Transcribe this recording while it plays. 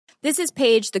This is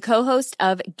Paige, the co-host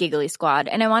of Giggly Squad,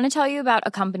 and I want to tell you about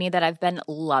a company that I've been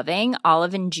loving,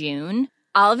 Olive & June.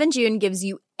 Olive & June gives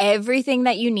you everything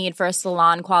that you need for a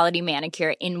salon-quality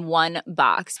manicure in one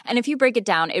box. And if you break it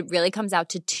down, it really comes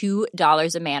out to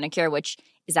 $2 a manicure, which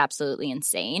is absolutely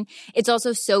insane. It's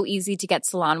also so easy to get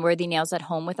salon-worthy nails at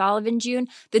home with Olive & June.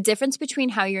 The difference between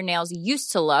how your nails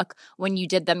used to look when you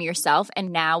did them yourself and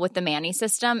now with the Mani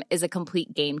system is a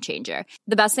complete game changer.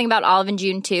 The best thing about Olive &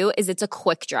 June, too, is it's a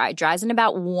quick dry. Dries in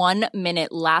about 1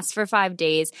 minute, lasts for 5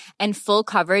 days, and full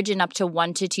coverage in up to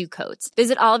 1 to 2 coats.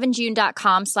 Visit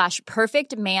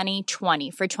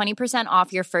oliveandjune.com/perfectmani20 for 20%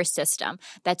 off your first system.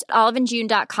 That's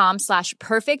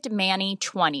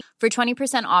oliveandjune.com/perfectmani20 for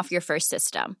 20% off your first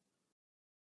system.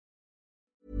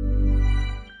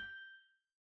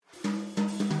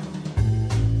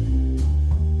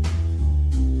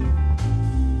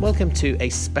 Welcome to a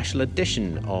special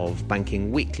edition of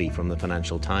Banking Weekly from the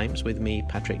Financial Times with me,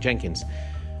 Patrick Jenkins.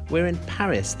 We're in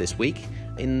Paris this week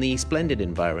in the splendid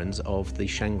environs of the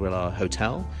Shangri-La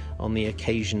Hotel on the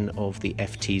occasion of the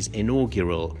FT's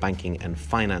inaugural Banking and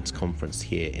Finance Conference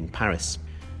here in Paris.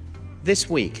 This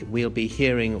week, we'll be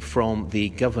hearing from the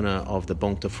Governor of the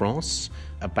Banque de France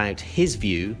about his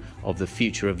view of the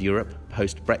future of Europe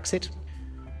post-Brexit.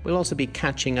 We'll also be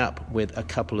catching up with a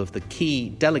couple of the key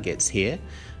delegates here.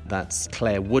 That's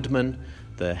Claire Woodman,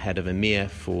 the head of EMEA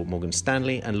for Morgan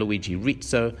Stanley, and Luigi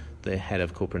Rizzo, the head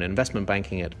of corporate investment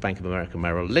banking at Bank of America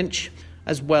Merrill Lynch,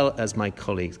 as well as my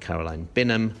colleagues Caroline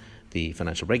Binham, the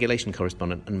financial regulation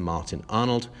correspondent, and Martin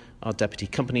Arnold, our deputy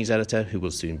companies editor, who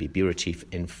will soon be bureau chief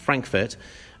in Frankfurt,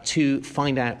 to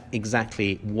find out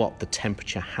exactly what the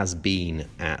temperature has been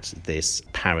at this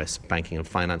Paris Banking and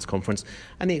Finance Conference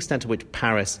and the extent to which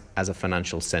Paris as a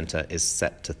financial centre is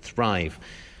set to thrive.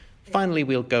 Finally,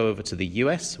 we'll go over to the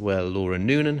US, where Laura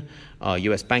Noonan, our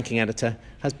US banking editor,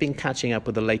 has been catching up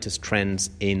with the latest trends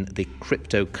in the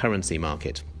cryptocurrency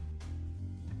market.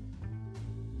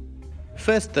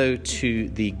 First, though, to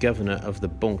the governor of the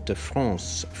Banque de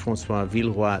France, François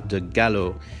Villeroy de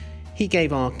Galhau. He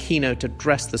gave our keynote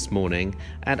address this morning,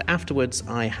 and afterwards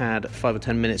I had 5 or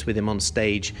 10 minutes with him on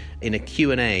stage in a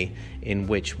Q&A in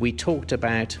which we talked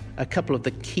about a couple of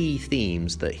the key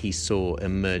themes that he saw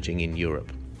emerging in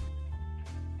Europe.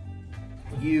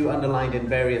 You underlined in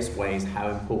various ways how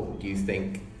important you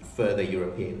think further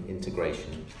European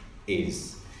integration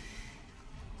is.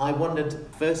 I wondered,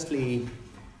 firstly,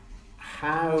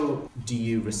 how do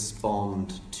you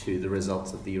respond to the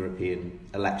results of the European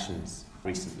elections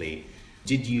recently?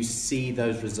 Did you see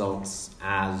those results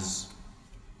as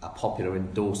a popular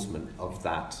endorsement of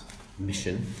that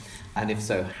mission? And if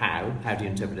so, how? How do you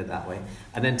interpret it that way?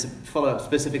 And then to follow up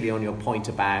specifically on your point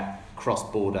about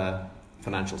cross-border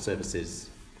financial services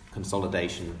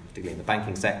consolidation, particularly in the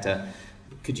banking sector,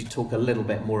 could you talk a little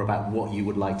bit more about what you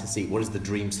would like to see? What is the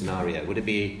dream scenario? Would it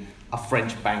be a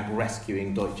French bank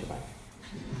rescuing Deutsche Bank?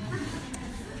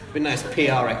 It'd be a nice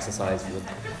PR exercise for them.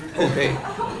 Okay.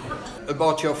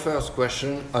 About your first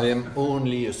question, I am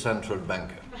only a central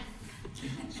banker.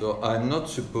 So I'm not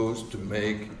supposed to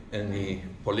make any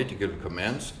political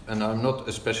comments, and I'm not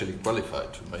especially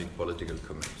qualified to make political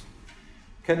comments.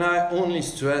 Can I only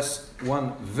stress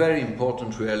one very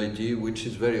important reality which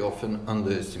is very often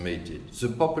underestimated? The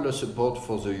popular support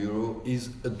for the euro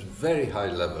is at very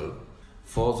high level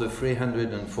for the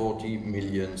 340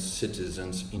 million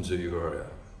citizens in the euro area.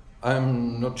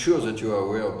 I'm not sure that you are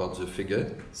aware about the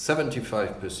figure.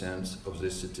 75% of the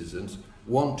citizens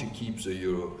want to keep the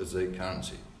euro as their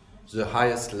currency. The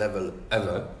highest level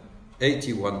ever,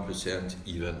 81%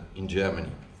 even in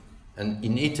Germany. And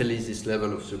in Italy, this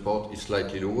level of support is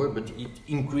slightly lower, but it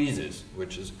increases,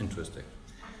 which is interesting.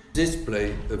 This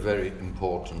plays a very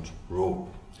important role.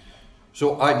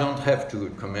 So I don't have to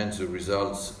comment the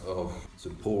results of the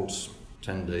polls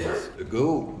 10 days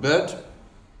ago, but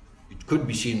it could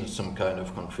be seen as some kind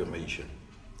of confirmation.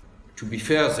 To be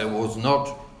fair, there was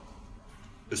not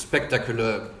a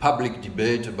spectacular public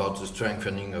debate about the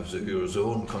strengthening of the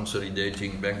Eurozone,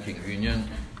 consolidating banking union.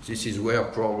 This is where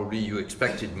probably you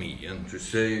expected me, and to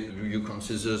say you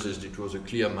consider that it was a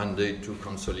clear mandate to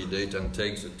consolidate and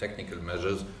take the technical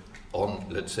measures on,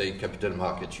 let's say, capital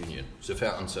market union. The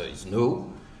fair answer is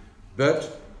no,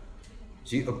 but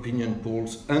the opinion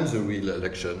polls and the real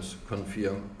elections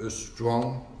confirm a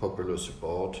strong popular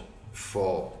support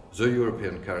for the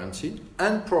European currency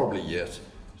and probably, yes,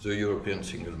 the European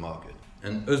single market.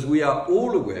 And as we are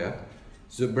all aware,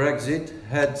 the Brexit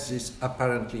had this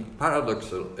apparently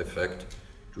paradoxical effect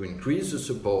to increase the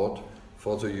support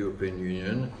for the European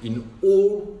Union in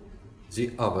all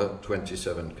the other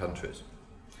 27 countries.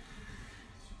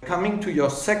 Coming to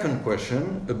your second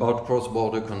question about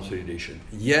cross-border consolidation.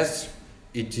 Yes,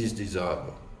 it is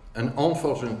desirable. And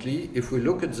unfortunately, if we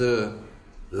look at the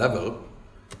level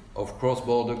of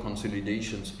cross-border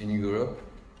consolidations in Europe,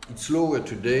 it's lower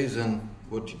today than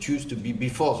what it used to be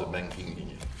before the banking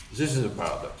union. This is a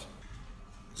paradox.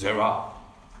 There are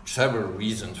several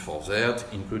reasons for that,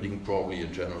 including probably a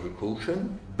general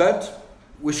caution, but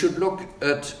we should look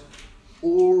at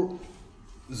all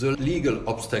the legal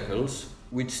obstacles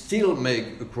which still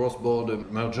make a cross-border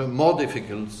merger more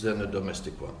difficult than a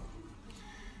domestic one.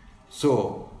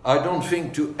 So I don't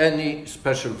think to any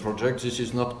special project, this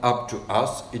is not up to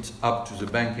us, it's up to the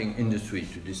banking industry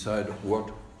to decide what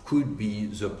could be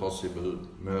the possible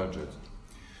mergers.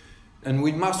 And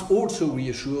we must also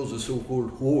reassure the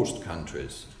so-called host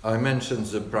countries. I mentioned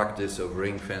the practice of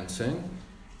ring fencing.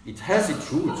 It has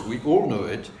its roots, we all know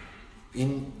it,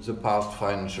 in the past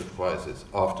financial crisis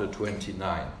after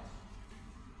 29.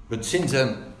 But since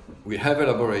then, we have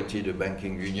elaborated a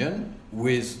banking union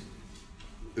with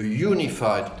a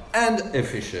unified and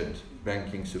efficient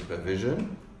banking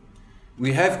supervision.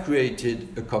 We have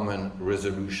created a common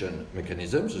resolution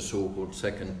mechanism, the so-called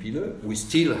second pillar. We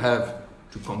still have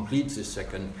to complete the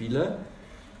second pillar,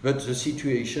 but the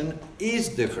situation is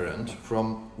different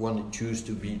from what it used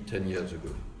to be 10 years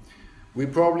ago. We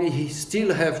probably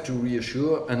still have to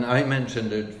reassure, and I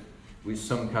mentioned it with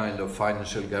some kind of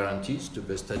financial guarantees to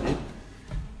be studied,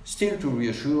 still to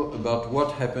reassure about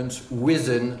what happens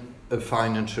within a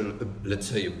financial, let's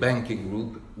say a banking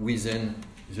group within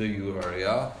the euro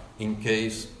area in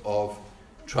case of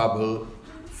trouble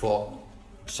for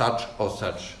such or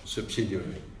such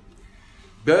subsidiary.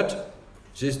 But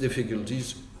these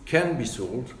difficulties can be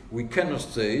solved. We cannot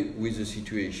stay with a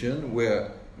situation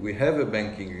where we have a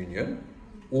banking union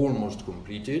almost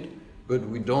completed, but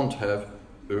we don't have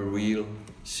a real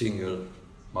single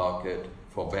market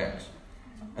for banks.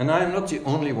 And I'm not the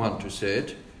only one to say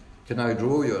it. Can I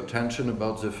draw your attention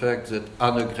about the fact that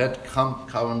Annegret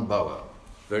Kramp-Karrenbauer,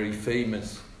 very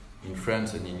famous in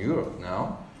France and in Europe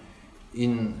now,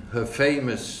 in her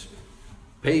famous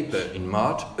paper in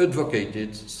March,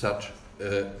 advocated such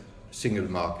a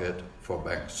single market for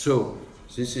banks. So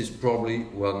this is probably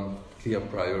one clear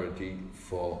priority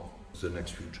for the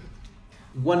next future.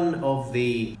 One of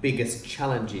the biggest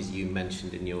challenges you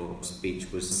mentioned in your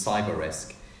speech was cyber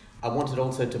risk. I wanted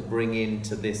also to bring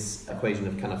into this equation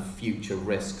of kind of future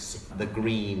risks, the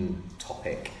green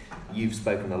topic. You've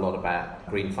spoken a lot about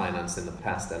green finance in the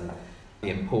past and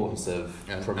the importance of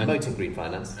promoting green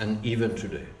finance. And even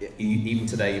today. Even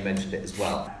today you mentioned it as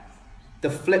well. The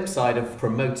flip side of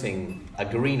promoting a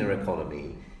greener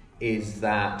economy is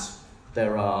that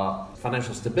there are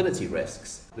financial stability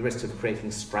risks, the risks of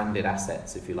creating stranded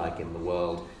assets, if you like, in the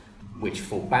world, which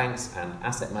for banks and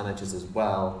asset managers as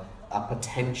well are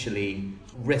potentially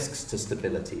risks to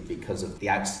stability because of the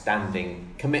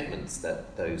outstanding commitments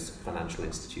that those financial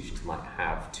institutions might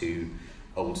have to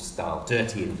old-style,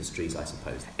 dirty industries, I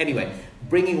suppose. Anyway,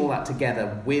 bringing all that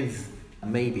together with,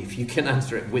 maybe if you can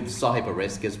answer it, with cyber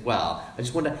risk as well, I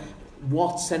just wonder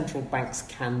what central banks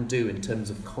can do in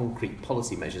terms of concrete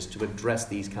policy measures to address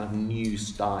these kind of new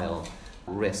style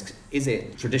risks. Is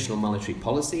it traditional monetary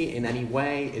policy in any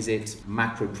way? Is it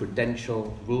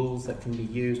macroprudential rules that can be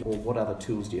used? Or what other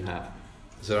tools do you have?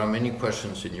 There are many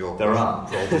questions in your question. There are.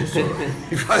 Probably, so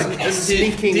if I can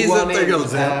sneaking one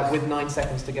in with 9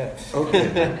 seconds to go.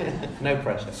 Okay. No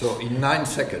pressure. So in 9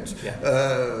 seconds. Yeah.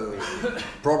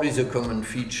 Probably the common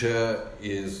feature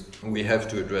is we have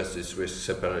to address this risk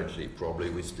separately,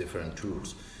 probably with different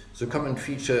tools. The common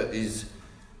feature is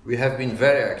we have been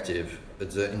very active at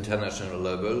the international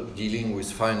level dealing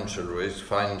with financial risk,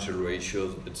 financial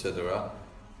ratios, etc.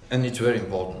 And it's very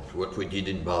important what we did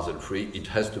in Basel III. It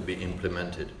has to be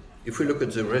implemented. If we look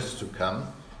at the risks to come,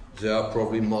 they are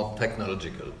probably more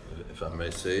technological, if I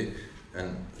may say,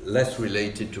 and less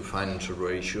related to financial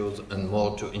ratios and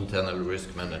more to internal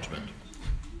risk management.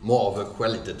 More of a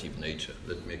qualitative nature,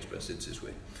 let me express it this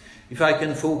way. If I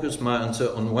can focus my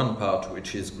answer on one part,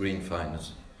 which is green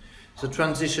finance. The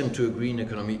transition to a green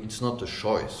economy, it's not a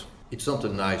choice. It's not a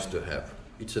nice to have.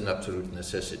 It's an absolute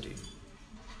necessity.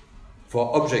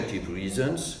 For objective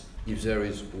reasons, if there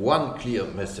is one clear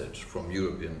message from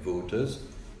European voters,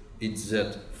 it's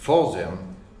that for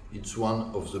them, it's one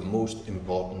of the most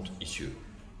important issues.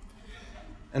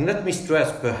 And let me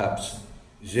stress perhaps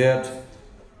that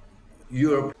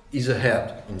Europe is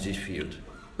ahead in this field,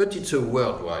 but it's a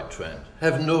worldwide trend.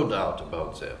 Have no doubt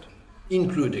about that,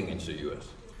 including in the US.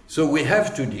 So we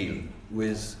have to deal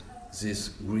with this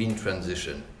green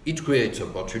transition. It creates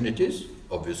opportunities,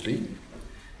 obviously.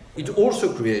 It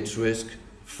also creates risk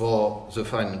for the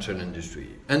financial industry.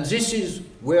 And this is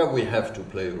where we have to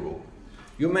play a role.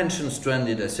 You mentioned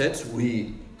stranded assets.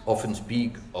 We often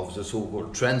speak of the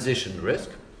so-called transition risk,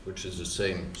 which is the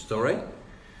same story.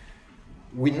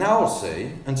 We now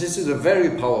say, and this is a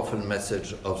very powerful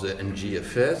message of the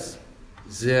NGFS,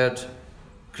 that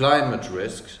climate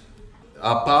risks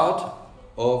are part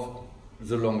of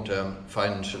the long-term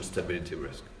financial stability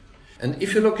risk. And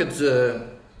if you look at the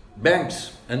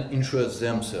banks and insurers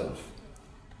themselves,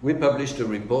 we published a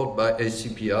report by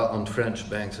ACPR on French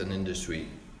banks and industry.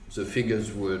 The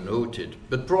figures were noted,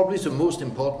 but probably the most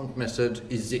important message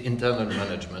is the internal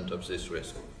management of this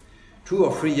risk. 2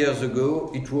 or 3 years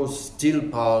ago, it was still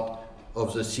part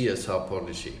of the CSR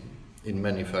policy in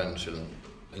many financial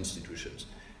institutions.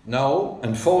 Now,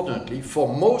 unfortunately, for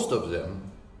most of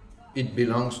them, it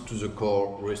belongs to the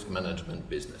core risk management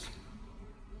business.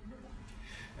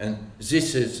 And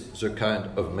this is the kind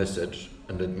of message,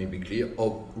 and let me be clear,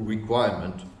 of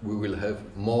requirement we will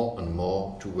have more and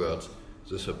more towards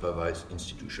the supervised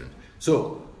institution.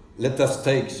 So let us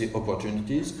take the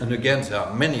opportunities, and again, there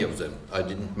are many of them. I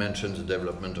didn't mention the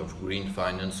development of green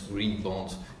finance, green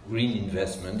bonds, green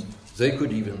investment. They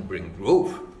could even bring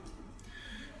growth.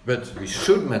 But we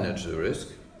should manage the risk,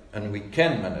 and we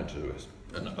can manage the risk.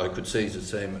 And I could say the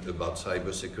same about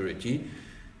cybersecurity.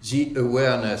 The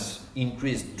awareness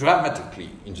increased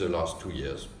dramatically in the last 2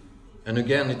 years. And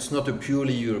again, it's not a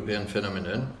purely European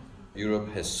phenomenon.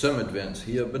 Europe has some advance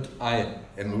here, but I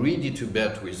am ready to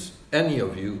bet with any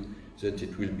of you that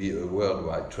it will be a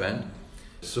worldwide trend.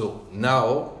 So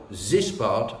now, this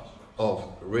part of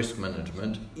risk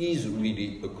management is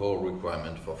really a core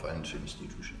requirement for financial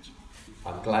institutions.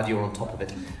 I'm glad you're on top of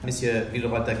it. Monsieur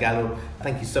Villeroy de Gallo,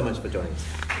 thank you so much for joining us.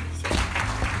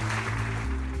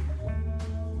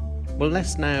 Well,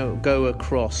 let's now go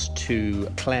across to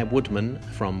Claire Woodman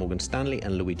from Morgan Stanley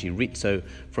and Luigi Rizzo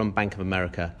from Bank of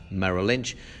America Merrill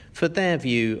Lynch for their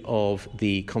view of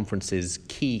the conference's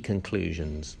key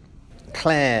conclusions.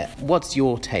 Claire, what's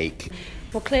your take?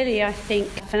 Well, clearly, I think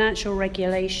financial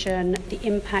regulation, the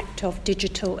impact of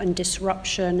digital and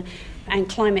disruption, and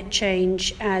climate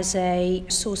change as a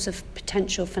source of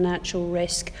potential financial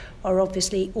risk are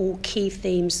obviously all key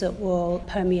themes that will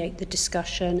permeate the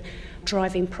discussion,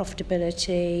 driving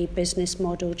profitability, business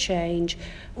model change,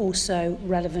 also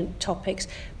relevant topics.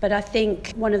 But I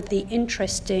think one of the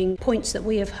interesting points that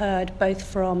we have heard both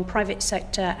from private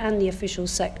sector and the official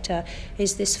sector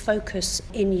is this focus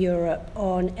in Europe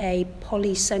on a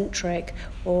polycentric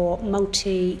or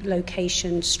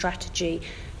multi-location strategy,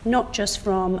 not just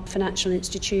from financial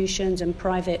institutions and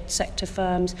private sector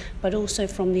firms, but also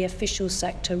from the official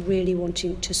sector really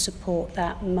wanting to support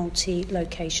that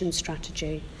multi-location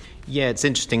strategy. Yeah, it's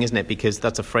interesting, isn't it? Because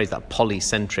that's a phrase, that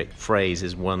polycentric phrase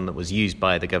is one that was used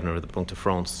by the Governor of the Banque de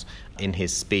France in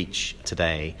his speech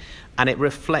today. And it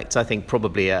reflects, I think,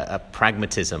 probably a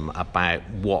pragmatism about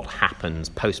what happens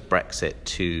post-Brexit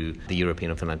to the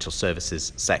European financial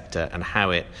services sector and how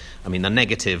it, I mean, the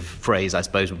negative phrase, I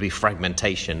suppose, would be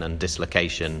fragmentation and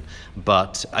dislocation.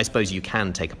 But I suppose you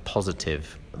can take a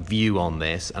positive view on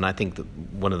this. And I think that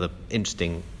one of the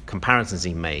interesting comparisons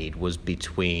he made was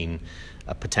between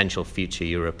a potential future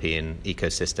European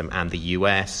ecosystem and the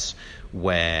US,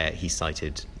 where he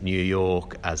cited New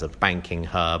York as a banking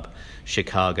hub,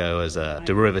 Chicago as a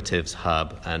derivatives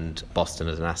hub, and Boston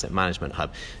as an asset management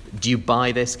hub. Do you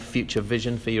buy this future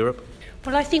vision for Europe?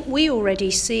 Well, I think we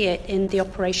already see it in the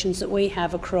operations that we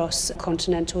have across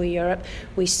continental Europe.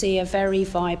 We see a very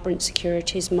vibrant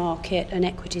securities market and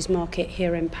equities market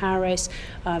here in Paris,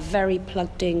 very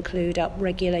plugged in, clued up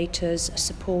regulators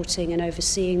supporting and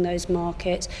overseeing those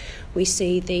markets. We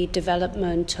see the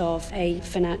development of a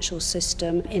financial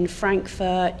system in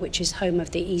Frankfurt, which is home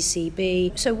of the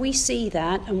ECB. So we see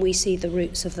that, and we see the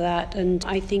roots of that, and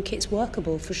I think it's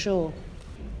workable for sure.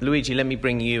 Luigi, let me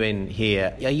bring you in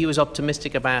here. Are you as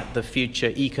optimistic about the future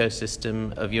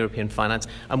ecosystem of European finance?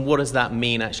 And what does that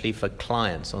mean actually for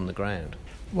clients on the ground?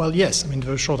 Well, yes. I mean,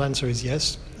 the short answer is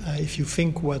yes. If you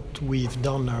think what we've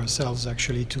done ourselves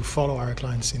actually to follow our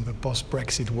clients in the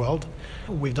post-Brexit world,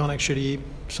 we've done actually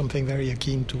something very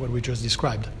akin to what we just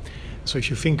described. So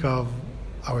if you think of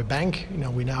our bank,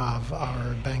 we now have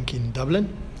our bank in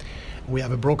Dublin. We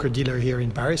have a broker-dealer here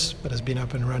in Paris that has been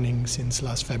up and running since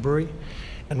last February.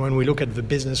 And when we look at the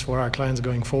business for our clients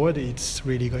going forward, it's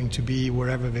really going to be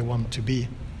wherever they want to be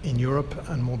in Europe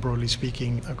and more broadly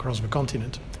speaking across the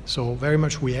continent. So very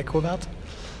much we echo that.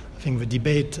 I think the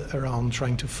debate around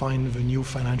trying to find the new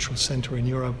financial center in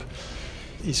Europe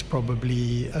is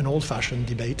probably an old-fashioned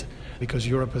debate because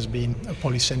Europe has been a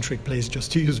polycentric place,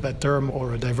 just to use that term,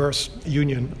 or a diverse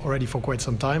union already for quite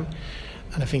some time.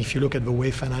 And I think if you look at the way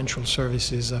financial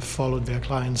services have followed their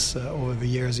clients over the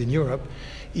years in Europe,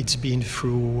 it's been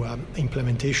through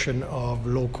implementation of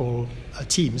local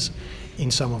teams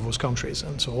in some of those countries.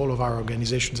 And so all of our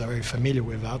organizations are very familiar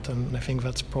with that, and I think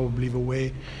that's probably the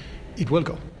way it will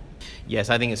go. Yes,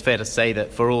 I think it's fair to say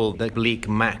that for all the bleak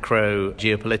macro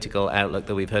geopolitical outlook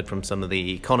that we've heard from some of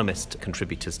the economist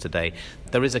contributors today,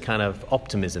 there is a kind of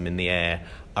optimism in the air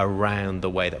around the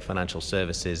way that financial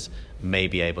services may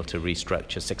be able to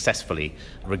restructure successfully,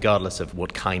 regardless of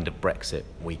what kind of Brexit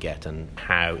we get and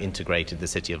how integrated the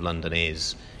City of London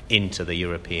is into the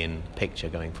European picture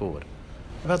going forward.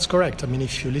 That's correct. I mean,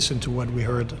 if you listen to what we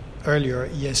heard earlier,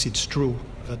 yes, it's true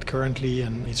that currently,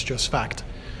 and it's just fact,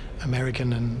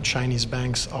 American and Chinese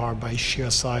banks are by sheer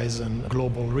size and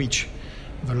global reach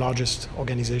the largest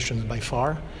organizations by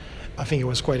far. I think it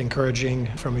was quite encouraging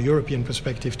from a European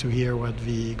perspective to hear what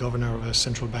the governor of the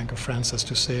Central Bank of France has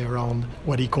to say around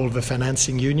what he called the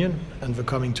financing union and the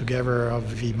coming together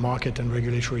of the market and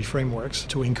regulatory frameworks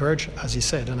to encourage, as he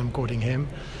said, and I'm quoting him,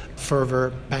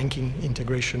 further banking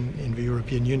integration in the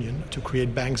European Union to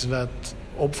create banks that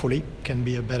hopefully can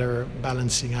be a better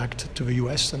balancing act to the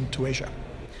US and to Asia.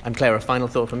 And Claire, a final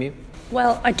thought from you?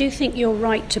 Well, I do think you're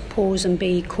right to pause and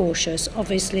be cautious.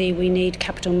 Obviously, we need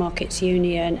Capital Markets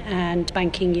Union and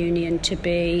Banking Union to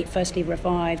be firstly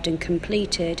revived and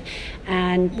completed.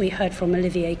 And we heard from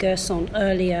Olivier Gersson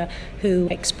earlier, who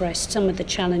expressed some of the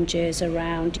challenges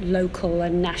around local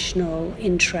and national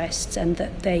interests and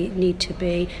that they need to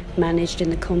be managed in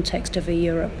the context of a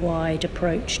Europe-wide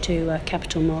approach to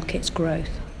capital markets growth.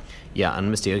 Yeah,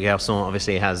 and Mr. Gersson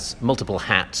obviously has multiple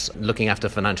hats looking after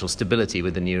financial stability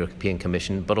within the European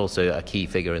Commission, but also a key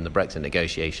figure in the Brexit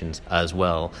negotiations as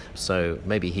well. So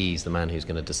maybe he's the man who's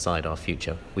going to decide our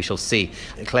future. We shall see.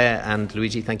 Claire and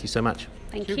Luigi, thank you so much.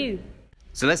 Thank you.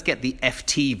 So let's get the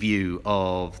FT view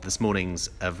of this morning's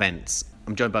events.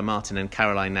 I'm joined by Martin and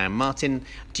Caroline now. Martin,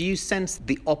 do you sense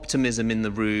the optimism in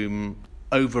the room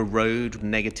overrode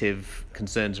negative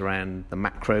concerns around the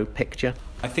macro picture?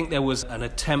 I think there was an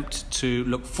attempt to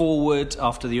look forward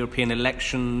after the European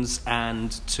elections and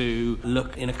to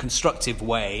look in a constructive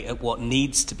way at what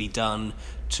needs to be done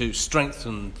to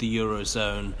strengthen the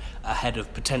Eurozone ahead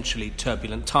of potentially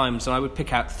turbulent times. And I would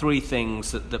pick out three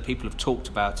things that people have talked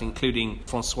about, including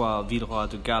François Villeroy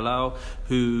de Galhau,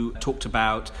 who talked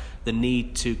about the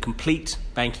need to complete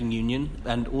banking union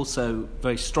and also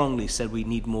very strongly said we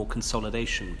need more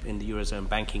consolidation in the Eurozone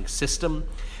banking system.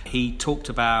 He talked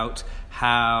about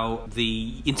how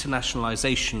the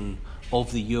internationalization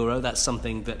of the euro, that's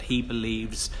something that he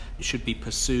believes should be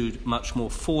pursued much more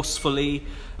forcefully.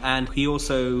 And he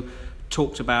also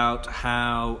talked about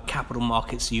how Capital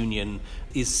Markets Union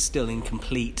is still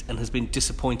incomplete and has been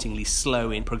disappointingly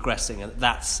slow in progressing, and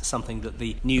that's something that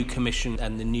the new Commission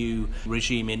and the new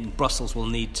regime in Brussels will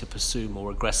need to pursue more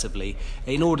aggressively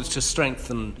in order to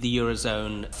strengthen the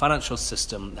Eurozone financial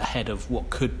system ahead of what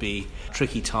could be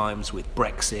tricky times with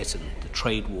Brexit and the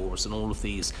trade wars and all of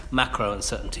these macro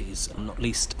uncertainties, and not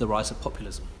least the rise of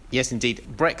populism. Yes, indeed.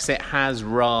 Brexit has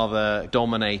rather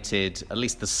dominated at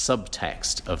least the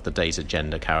subtext of the day's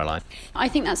agenda, Caroline. I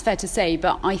think that's fair to say,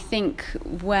 but I think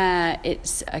where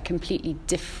it's a completely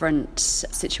different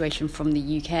situation from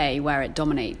the UK, where it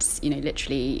dominates,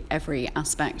 literally every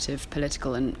aspect of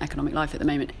political and economic life at the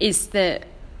moment, is that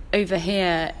over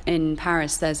here in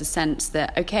Paris, there's a sense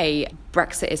that, okay,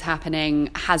 Brexit is happening,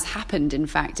 has happened, in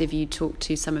fact, if you talk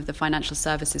to some of the financial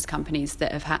services companies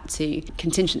that have had to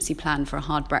contingency plan for a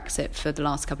hard Brexit for the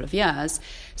last couple of years.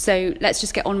 So let's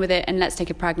just get on with it and let's take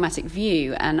a pragmatic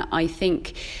view. And I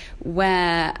think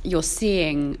where you're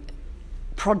seeing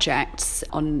projects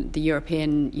on the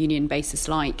European Union basis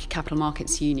like Capital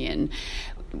Markets Union,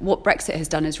 what Brexit has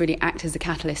done is really act as a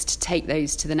catalyst to take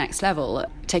those to the next level.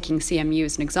 Taking CMU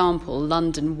as an example,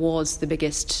 London was the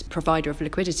biggest provider of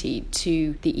liquidity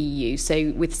to the EU.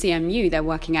 So with CMU, they're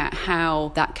working out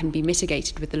how that can be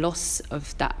mitigated with the loss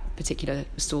of that particular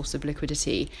source of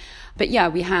liquidity. But yeah,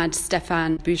 we had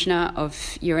Stefan Bujna of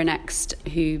Euronext,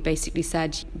 who basically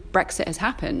said Brexit has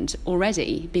happened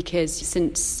already because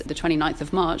since the 29th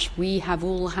of March, we have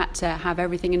all had to have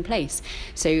everything in place.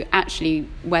 So actually,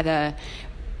 whether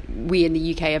we in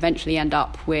the UK eventually end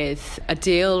up with a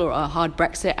deal or a hard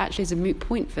Brexit actually is a moot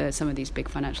point for some of these big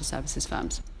financial services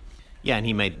firms. Yeah, and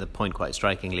he made the point quite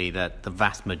strikingly that the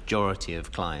vast majority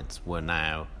of clients were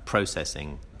now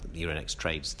processing Euronext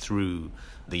trades through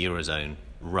the Eurozone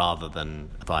rather than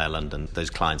via London.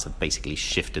 Those clients have basically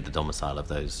shifted the domicile of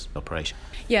those operations.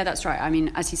 Yeah, that's right. I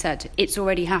mean, as you said, it's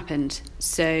already happened.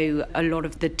 So a lot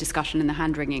of the discussion and the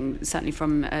hand-wringing, certainly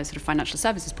from a sort of financial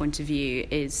services point of view,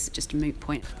 is just a moot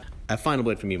point. A final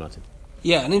word from you, Martin.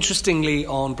 Yeah, and interestingly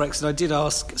on Brexit, I did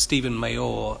ask Stephen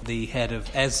Mayor, the head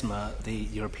of ESMA, the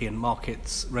European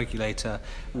markets regulator,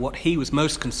 what he was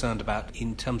most concerned about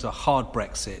in terms of hard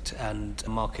Brexit and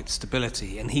market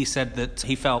stability. And he said that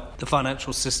he felt the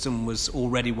financial system was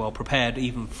already well prepared,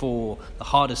 even for the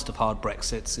hardest of hard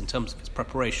Brexits in terms of its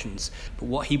preparations. But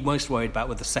what he most worried about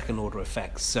were the second-order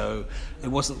effects. So it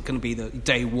wasn't going to be the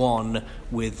day one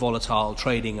with volatile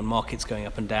trading and markets going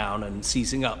up and down and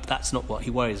seizing up. That's not what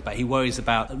he worries about. He worries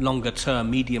about longer-term,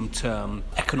 medium-term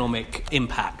economic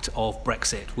impact of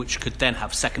Brexit, which could then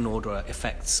have second-order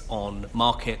effects on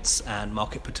markets and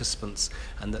market participants,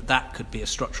 and that could be a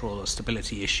structural or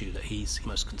stability issue that he's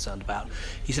most concerned about.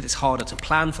 He said it's harder to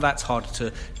plan for that, it's harder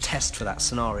to test for that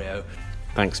scenario.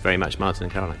 Thanks very much, Martin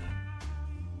and Caroline.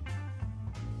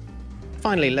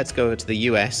 Finally, let's go over to the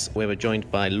US, where we're joined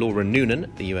by Laura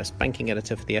Noonan, the US banking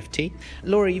editor for the FT.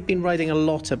 Laura, you've been writing a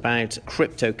lot about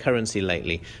cryptocurrency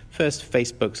lately. First,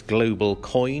 Facebook's global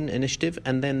coin initiative,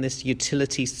 and then this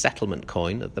utility settlement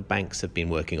coin that the banks have been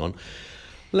working on.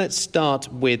 Let's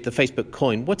start with the Facebook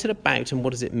coin. What's it about and what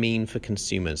does it mean for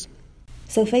consumers?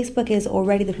 So Facebook is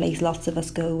already the place lots of us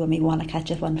go when we want to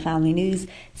catch up on family news,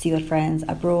 see what friends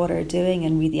abroad are doing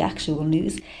and read the actual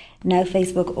news. Now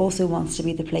Facebook also wants to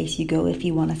be the place you go if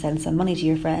you want to send some money to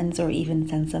your friends or even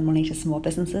send some money to small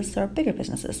businesses or bigger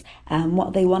businesses.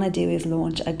 What they want to do is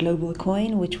launch a global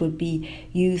coin which would be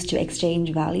used to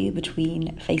exchange value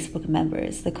between Facebook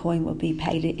members. The coin will be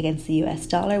pegged against the US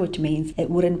dollar, which means it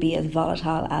wouldn't be as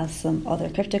volatile as some other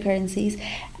cryptocurrencies,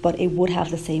 but it would have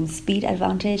the same speed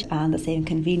advantage and the same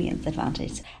convenience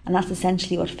advantage. And that's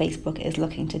essentially what Facebook is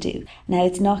looking to do. Now,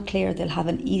 it's not clear they'll have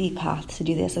an easy path to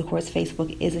do this. Of course,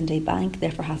 Facebook isn't a bank,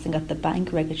 therefore hasn't got the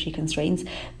bank regulatory constraints,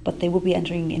 but they will be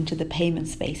entering into the payment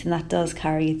space, and that does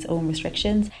carry its own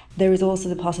restrictions. There is also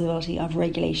the possibility of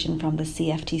regulation from the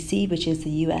CFTC, which is the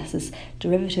US's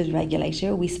derivatives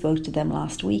regulator. We spoke to them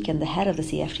last week, and the head of the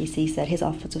CFTC said his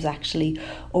office was actually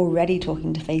already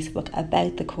talking to Facebook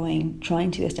about the coin,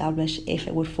 trying to establish if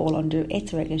it would fall under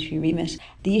its regulatory remit.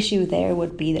 The issue there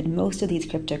would be that most of these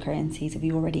cryptocurrencies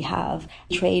we already have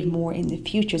trade more in the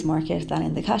futures market than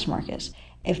in the cash market.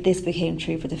 If this became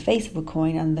true for the Facebook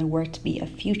coin and there were to be a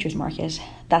futures market,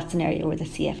 that's an area where the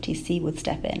CFTC would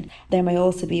step in. There may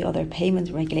also be other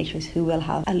payments regulators who will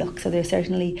have a look, so there's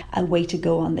certainly a way to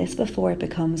go on this before it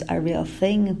becomes a real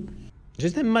thing.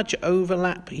 Is there much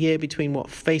overlap here between what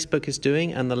Facebook is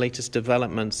doing and the latest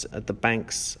developments at the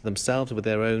banks themselves with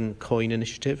their own coin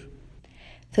initiative?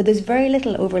 So there's very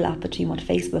little overlap between what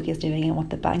Facebook is doing and what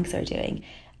the banks are doing.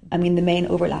 I mean, the main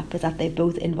overlap is that they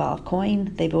both involve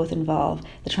coin, they both involve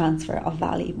the transfer of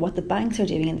value. What the banks are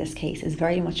doing in this case is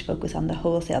very much focused on the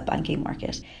wholesale banking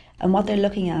market. And what they're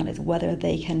looking at is whether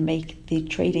they can make the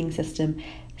trading system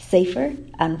safer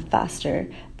and faster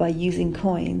by using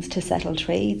coins to settle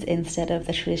trades instead of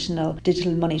the traditional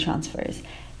digital money transfers.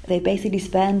 They basically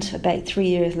spent about 3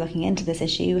 years looking into this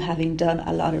issue. Having done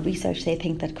a lot of research, they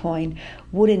think that coin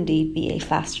would indeed be a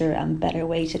faster and better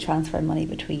way to transfer money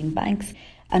between banks,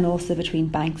 and also between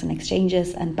banks and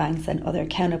exchanges and banks and other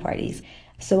counterparties.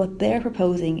 So what they're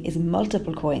proposing is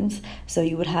multiple coins. So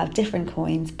you would have different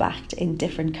coins backed in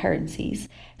different currencies.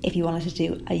 If you wanted to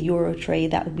do a euro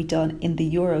trade, that would be done in the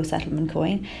euro settlement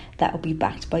coin. That would be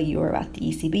backed by euro at the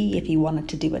ECB. If you wanted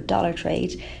to do a dollar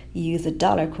trade, you use a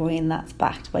dollar coin that's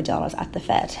backed by dollars at the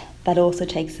Fed. That also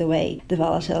takes away the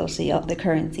volatility of the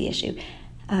currency issue.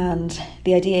 And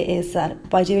the idea is that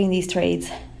by doing these trades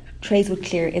would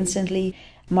clear instantly.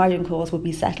 Margin calls would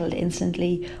be settled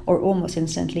instantly or almost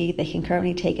instantly. They can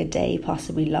currently take a day,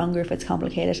 possibly longer if it's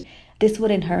complicated. This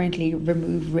would inherently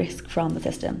remove risk from the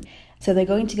system. So they're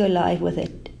going to go live with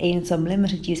it in some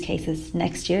limited use cases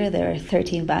next year. There are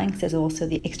 13 banks. There's also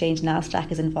the exchange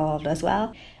NASDAQ is involved as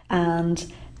well. And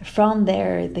from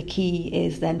there, the key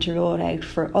is then to roll it out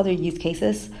for other use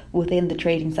cases within the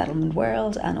trading settlement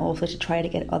world and also to try to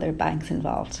get other banks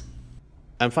involved.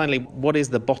 And finally, what is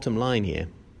the bottom line here?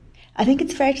 I think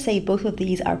it's fair to say both of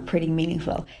these are pretty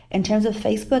meaningful. In terms of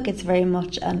Facebook, it's very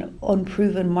much an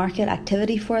unproven market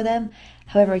activity for them.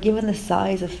 However, given the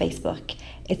size of Facebook,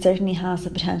 it certainly has the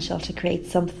potential to create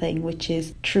something which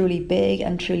is truly big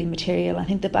and truly material. I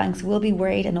think the banks will be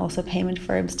worried, and also payment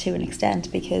firms to an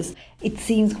extent, because it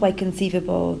seems quite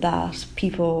conceivable that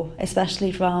people,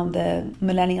 especially from the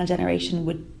millennial generation,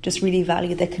 would just really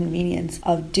value the convenience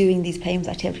of doing these payments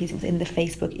activities within the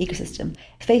Facebook ecosystem.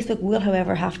 Facebook will,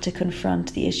 however, have to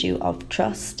confront the issue of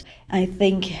trust. I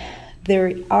think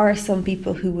There are some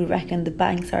people who would reckon the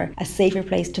banks are a safer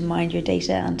place to mine your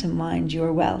data and to mine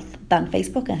your wealth than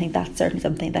Facebook. And I think that's certainly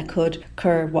something that could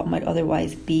curb what might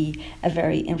otherwise be a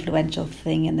very influential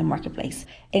thing in the marketplace.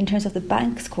 In terms of the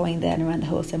banks coin then around the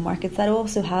wholesale markets, that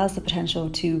also has the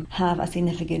potential to have a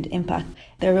significant impact.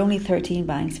 There are only 13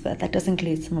 banks, but that does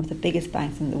include some of the biggest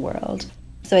banks in the world.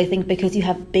 So I think because you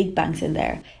have big banks in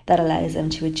there, that allows them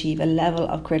to achieve a level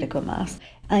of critical mass.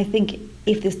 And I think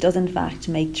if this does in fact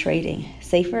make trading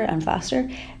safer and faster,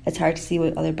 it's hard to see why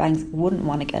other banks wouldn't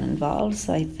want to get involved.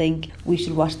 So I think we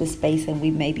should watch this space, and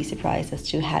we may be surprised as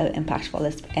to how impactful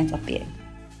this ends up being.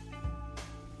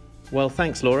 Well,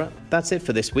 thanks, Laura. That's it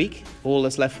for this week. All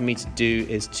that's left for me to do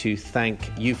is to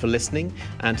thank you for listening,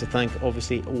 and to thank,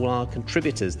 obviously, all our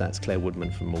contributors. That's Claire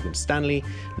Woodman from Morgan Stanley,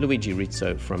 Luigi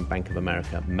Rizzo from Bank of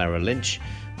America Merrill Lynch,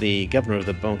 the Governor of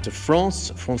the Banque de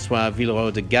France, François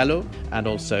Villeroy de Gallo, and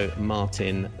also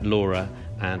Martin, Laura,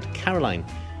 and Caroline.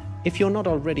 If you're not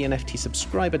already an FT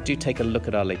subscriber, do take a look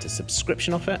at our latest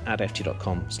subscription offer at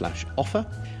ft.com/offer.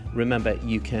 Remember,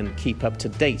 you can keep up to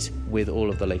date with all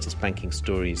of the latest banking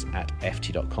stories at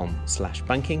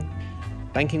ft.com/banking.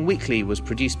 Banking Weekly was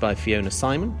produced by Fiona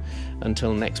Simon.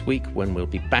 Until next week, when we'll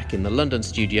be back in the London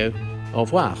studio, au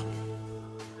revoir.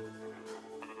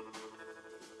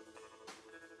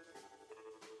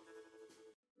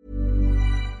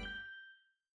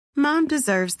 Mom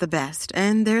deserves the best,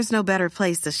 and there's no better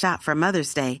place to shop for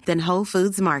Mother's Day than Whole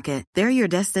Foods Market. They're your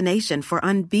destination for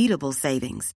unbeatable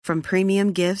savings, from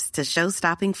premium gifts to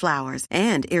show-stopping flowers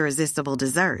and irresistible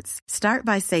desserts. Start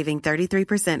by saving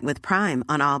 33% with Prime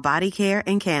on all body care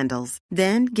and candles.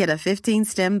 Then get a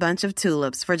 15-stem bunch of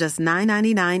tulips for just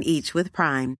 $9.99 each with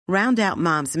Prime. Round out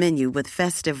Mom's menu with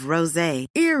festive rosé,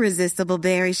 irresistible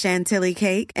berry chantilly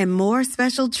cake, and more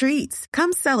special treats.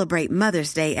 Come celebrate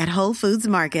Mother's Day at Whole Foods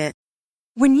Market.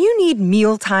 When you need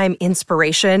mealtime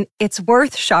inspiration, it's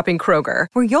worth shopping Kroger,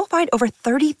 where you'll find over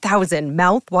 30,000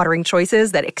 mouth-watering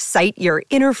choices that excite your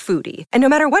inner foodie. And no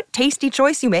matter what tasty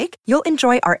choice you make, you'll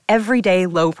enjoy our everyday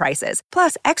low prices,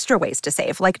 plus extra ways to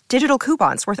save, like digital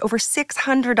coupons worth over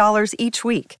 $600 each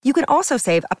week. You can also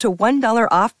save up to $1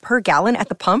 off per gallon at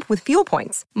the pump with fuel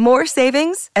points. More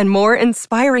savings and more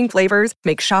inspiring flavors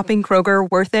make shopping Kroger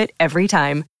worth it every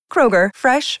time. Kroger,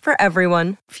 fresh for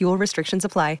everyone. Fuel restrictions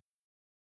apply.